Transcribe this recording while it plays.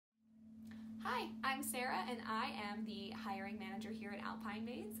Hi, I'm Sarah, and I am the hiring manager here at Alpine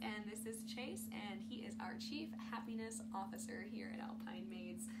Maids, and this is Chase, and he is our Chief Happiness Officer here at Alpine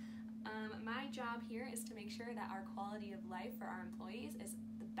Maids. My job here is to make sure that our quality of life for our employees is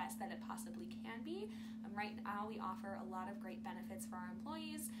the best that it possibly can be. Right now we offer a lot of great benefits for our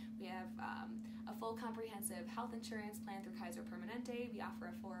employees. We have a full comprehensive health insurance plan through Kaiser Permanente. We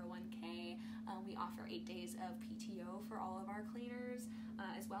offer a 401k. We offer 8 days of PTO for all of our cleaners,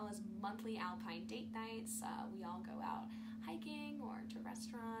 as well as monthly Alpine date nights. We all go out hiking or to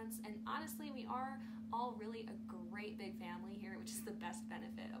restaurants, and honestly we are all really a great big family here, which is the best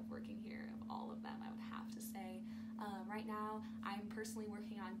benefit of working here of all of them, I would have to say. Right now I'm personally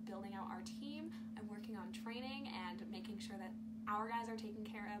working on building out our team. I'm working on training and making sure that our guys are taken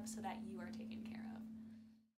care of so that you are taken care of.